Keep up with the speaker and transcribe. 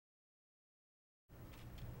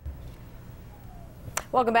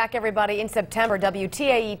Welcome back, everybody. In September,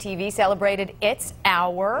 WTAE-TV celebrated its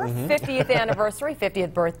 50th anniversary,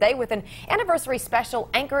 50th birthday, with an anniversary special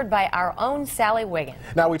anchored by our own Sally Wiggin.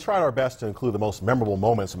 Now, we tried our best to include the most memorable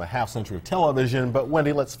moments from a half-century of television, but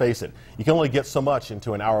Wendy, let's face it, you can only get so much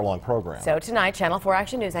into an hour-long program. So tonight, Channel 4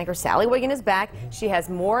 Action News anchor Sally Wiggin is back. She has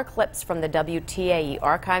more clips from the WTAE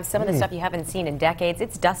archives, some of the stuff you haven't seen in decades.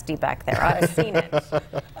 It's dusty back there. I've seen it.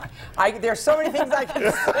 There's so many things I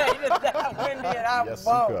can say to that, Wendy, and I Yes,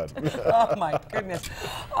 won't. you could. Oh, my goodness.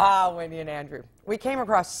 Wendy and Andrew, we came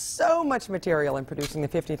across so much material in producing the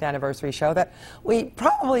 50th anniversary show that we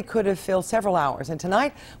probably could have filled several hours. And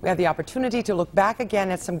tonight, we have the opportunity to look back again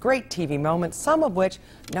at some great TV moments, some of which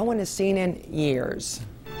no one has seen in years.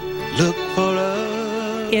 Look for love.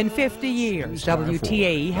 In 50 years,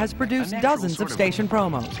 WTAE has produced dozens of station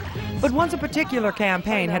promos. But once a particular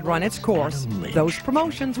campaign had run its course, those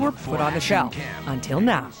promotions were put on the shelf. Until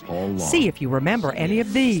now. See if you remember any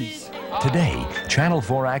of these. Today, Channel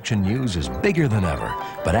 4 Action News is bigger than ever.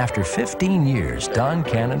 But after 15 years, Don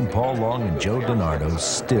Cannon, Paul Long, and Joe DiNardo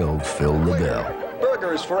still fill the bill.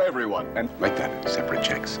 Burgers for everyone. And write that in separate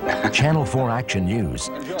checks. Channel 4 Action News,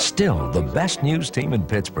 still the best news team in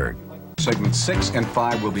Pittsburgh. Segments 6 and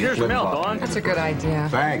 5 will be Here's your mail, Dawn. That's a good idea.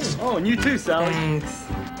 Thanks. Oh, and you too, Sally. Thanks.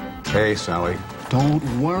 Hey, Sally. Don't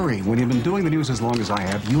worry. When you've been doing the news as long as I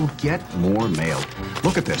have, you'll get more mail.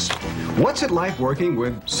 Look at this. What's it like working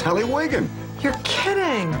with Sally Wiggin? You're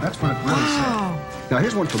kidding. That's what it really said. Now,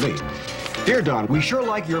 here's one for me. Dear Don, we sure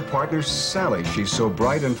like your partner, Sally. She's so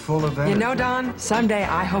bright and full of energy. You know, Don, someday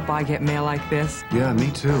I hope I get mail like this. Yeah,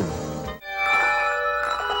 me too.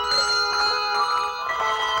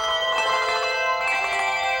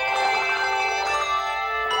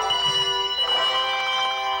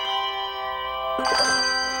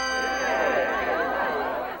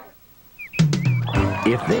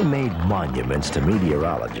 If they made monuments to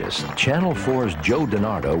meteorologists, Channel 4's Joe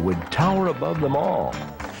DiNardo would tower above them all.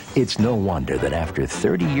 It's no wonder that after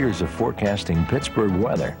 30 years of forecasting Pittsburgh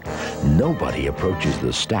weather, nobody approaches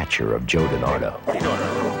the stature of Joe DiNardo.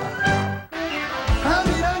 How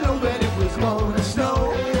did I know that it was going to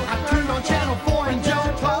snow? I turned on Channel 4 and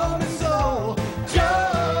Joe told me so.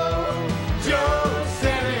 Joe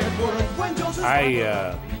said it would. When Joe says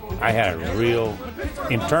I had a real,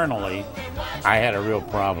 internally, I had a real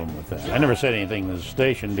problem with that. I never said anything to the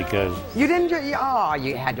station because... You didn't,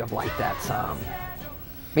 you had to have liked that some.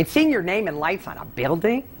 I mean, seeing your name in lights on a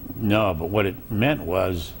building? No, but what it meant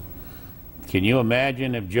was, can you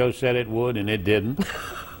imagine if Joe said it would and it didn't?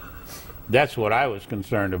 That's what I was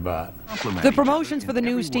concerned about. The promotions for the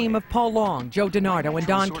news team of Paul Long, Joe DiNardo, and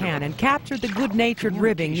Don Cannon captured the good-natured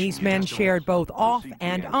ribbing these men shared both off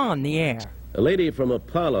and on the air. A lady from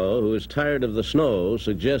Apollo who is tired of the snow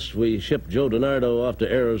suggests we ship Joe DiNardo off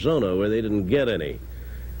to Arizona where they didn't get any.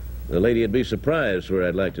 The lady would be surprised where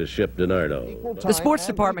I'd like to ship DiNardo. The sports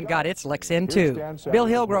department got its licks in, too. Bill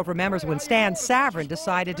Hillgrove remembers when Stan Savran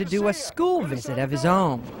decided to do a school visit of his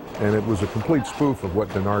own. And it was a complete spoof of what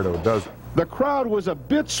DiNardo does. The crowd was a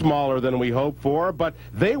bit smaller than we hoped for, but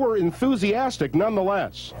they were enthusiastic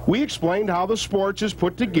nonetheless. We explained how the sports is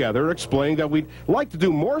put together, explained that we'd like to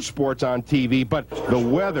do more sports on TV, but the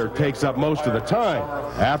weather takes up most of the time.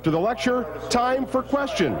 After the lecture, time for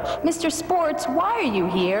questions. Mr. Sports, why are you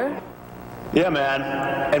here? Yeah, man.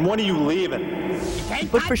 And when are you leaving?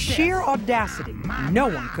 But for sheer audacity, no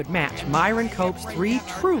one could match Myron Cope's 3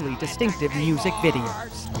 truly distinctive music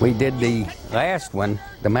videos. We did the last one,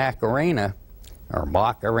 the Macarena, or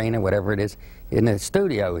Macarena, whatever it is, in the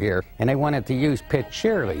studio here, and they wanted to use pit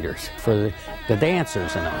cheerleaders for the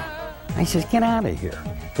dancers and all. I said, get out of here.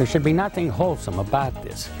 There should be nothing wholesome about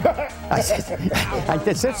this. I said,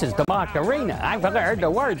 this is the Macarena. I've heard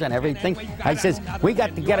the words and everything. I says, we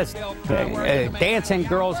got to get us dancing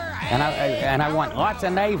girls, and I want lots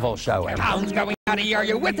of navel showing. Pounds going out of here.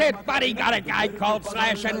 You with it, buddy? Got a guy called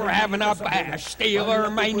Slash, and we're having a bash.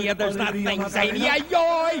 Steeler Mania. There's nothing zany.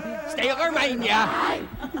 Yoy! Steeler Mania.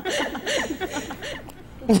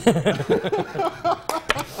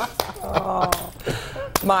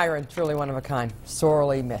 Myron, truly one of a kind.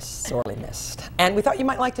 Sorely missed, sorely missed. And we thought you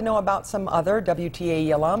might like to know about some other WTAE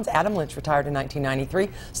alums. Adam Lynch retired in 1993,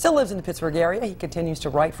 still lives in the Pittsburgh area. He continues to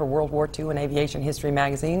write for World War II and aviation history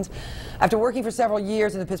magazines. After working for several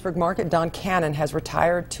years in the Pittsburgh market, Don Cannon has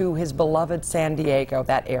retired to his beloved San Diego,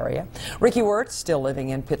 that area. Ricky Wirtz, still living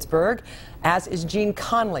in Pittsburgh, as is Gene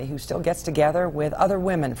Conley, who still gets together with other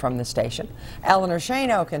women from the station. Eleanor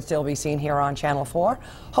Shano can still be seen here on Channel 4,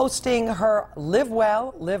 hosting her Live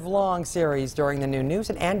Well, Live Long series during the noon news,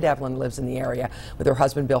 and Ann Devlin lives in the area with her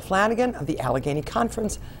husband Bill Flanagan of the Allegheny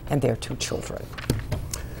Conference and their 2 children.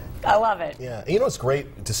 I love it. Yeah, you know, it's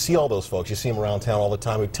great to see all those folks. You see them around town all the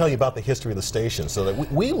time. We tell you about the history of the station so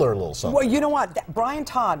that we learn a little something. Well, you know what? Brian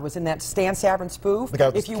Todd was in that Stan Savran spoof. The guy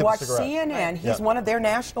with If you the watch cigarette. CNN, he's one of their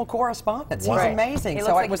national correspondents. Wow. He's amazing. He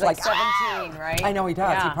So looks it was like like, 17, right? I know he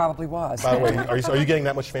does. Yeah. He probably was. By the way, are you getting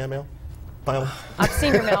that much fan mail? Finally? I've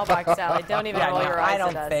seen your mailbox, Sally. Don't even roll your eyes I at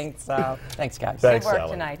don't us. think so. Thanks, guys. Thanks, Good work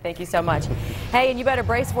Sally. tonight. Thank you so much. Hey, and you better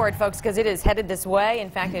brace for it, folks, because it is headed this way. In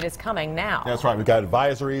fact, it is coming now. That's right. We've got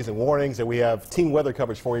advisories and warnings, and we have team weather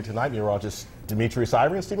coverage for you tonight. Meteorologist Demetrius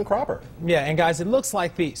Ivory and Stephen Cropper. Yeah, and guys, it looks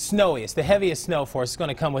like the snowiest, the heaviest snow for us is going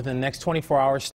to come within the next 24 hours.